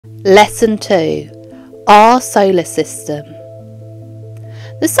Lesson 2. Our solar system.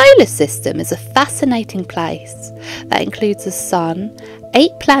 The solar system is a fascinating place that includes the Sun,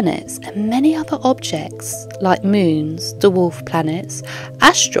 8 planets and many other objects like moons, dwarf planets,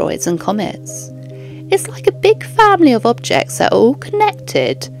 asteroids and comets. It's like a big family of objects that are all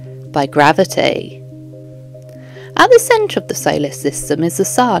connected by gravity. At the centre of the solar system is the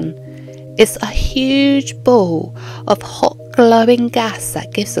Sun. It's a huge ball of hot glowing gas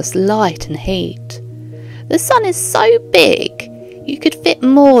that gives us light and heat. The Sun is so big you could fit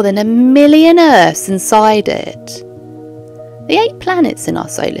more than 1 million Earths inside it. The 8 planets in our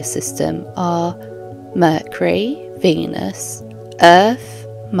solar system are Mercury, Venus, Earth,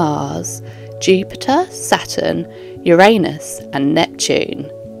 Mars, Jupiter, Saturn, Uranus and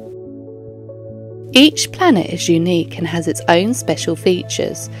Neptune. Each planet is unique and has its own special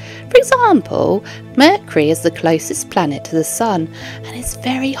features. For example, Mercury is the closest planet to the Sun and is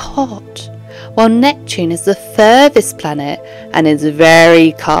very hot, while Neptune is the furthest planet and is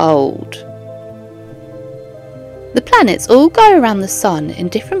very cold. The planets all go around the Sun in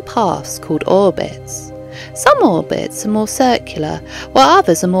different paths called orbits. Some orbits are more circular, while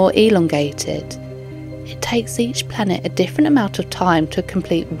others are more elongated. It takes each planet a different amount of time to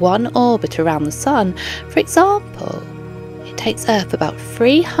complete one orbit around the Sun. For example, it takes Earth about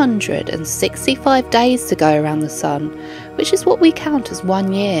 365 days to go around the Sun, which is what we count as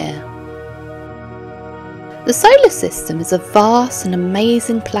 1 year. The solar system is a vast and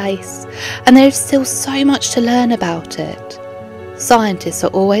amazing place, and there is still so much to learn about it. Scientists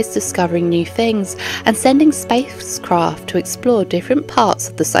are always discovering new things and sending spacecraft to explore different parts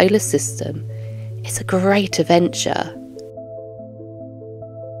of the solar system. It's a great adventure.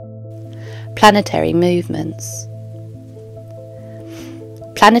 Planetary movements.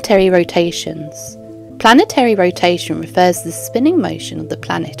 Planetary rotations. Planetary rotation refers to the spinning motion of the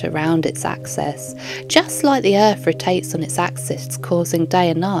planet around its axis. Just like the Earth rotates on its axis, causing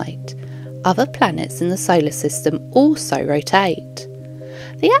day and night, other planets in the solar system also rotate.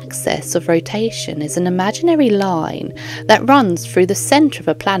 The axis of rotation is an imaginary line that runs through the centre of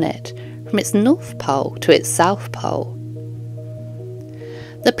a planet, from its north pole to its south pole.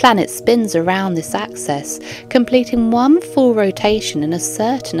 The planet spins around this axis, completing one full rotation in a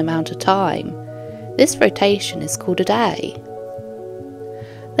certain amount of time. This rotation is called a day.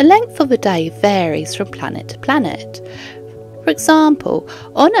 The length of a day varies from planet to planet. For example,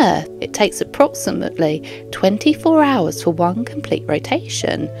 on Earth it takes approximately 24 hours for one complete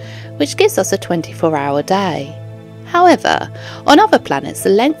rotation, which gives us a 24-hour day. However, on other planets the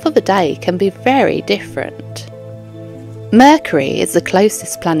length of a day can be very different. Mercury is the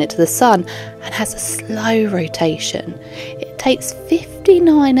closest planet to the Sun and has a slow rotation. It takes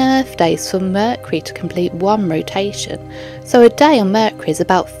 59 Earth days for Mercury to complete one rotation, so a day on Mercury is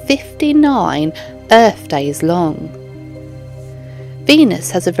about 59 Earth days long. Venus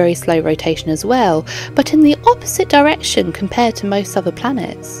has a very slow rotation as well, but in the opposite direction compared to most other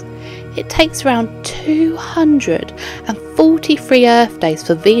planets. It takes around 243 Earth days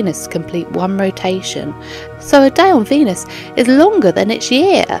for Venus to complete one rotation, so a day on Venus is longer than its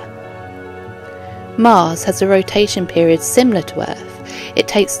year. Mars has a rotation period similar to Earth. It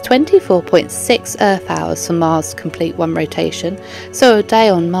takes 24.6 Earth hours for Mars to complete one rotation, so a day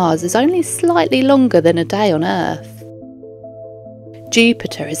on Mars is only slightly longer than a day on Earth.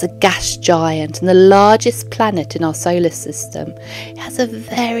 Jupiter is a gas giant and the largest planet in our solar system. It has a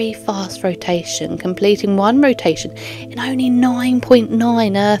very fast rotation, completing one rotation in only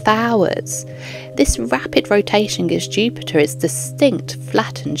 9.9 Earth hours. This rapid rotation gives Jupiter its distinct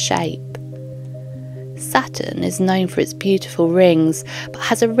flattened shape. Saturn is known for its beautiful rings, but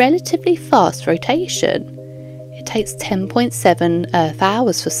has a relatively fast rotation. It takes 10.7 Earth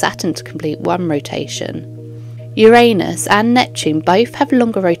hours for Saturn to complete one rotation. Uranus and Neptune both have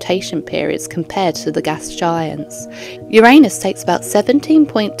longer rotation periods compared to the gas giants. Uranus takes about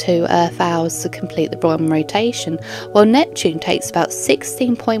 17.2 Earth hours to complete the one rotation, while Neptune takes about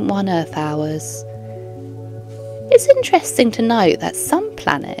 16.1 Earth hours. It's interesting to note that some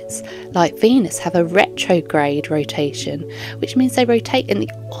planets, like Venus, have a retrograde rotation, which means they rotate in the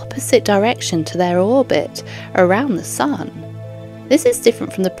opposite direction to their orbit around the Sun. This is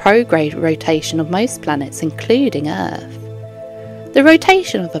different from the prograde rotation of most planets, including Earth. The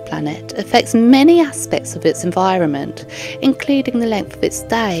rotation of a planet affects many aspects of its environment, including the length of its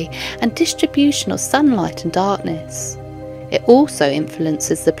day and distribution of sunlight and darkness. It also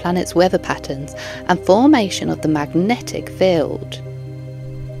influences the planet's weather patterns and formation of the magnetic field.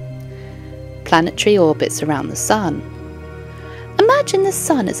 Planetary orbits around the Sun. Imagine the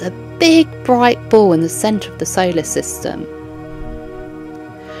Sun as a big bright ball in the centre of the solar system.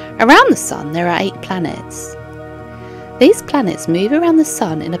 Around the Sun there are 8 planets. These planets move around the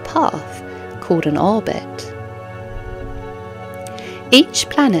Sun in a path called an orbit. Each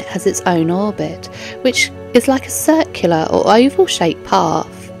planet has its own orbit, which is like a circular or oval-shaped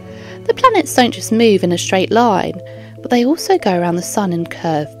path. The planets don't just move in a straight line, but they also go around the Sun in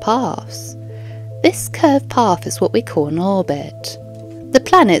curved paths. This curved path is what we call an orbit. The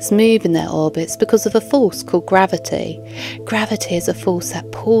planets move in their orbits because of a force called gravity. Gravity is a force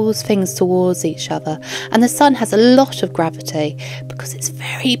that pulls things towards each other, and the Sun has a lot of gravity because it's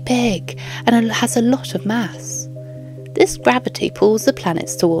very big and it has a lot of mass. This gravity pulls the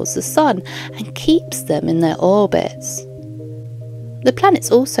planets towards the Sun and keeps them in their orbits. The planets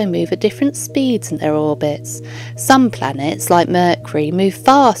also move at different speeds in their orbits. Some planets, like Mercury, move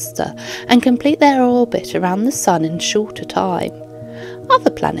faster and complete their orbit around the Sun in shorter time. Other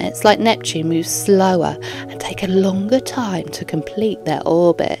planets, like Neptune, move slower and take a longer time to complete their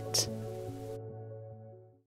orbit.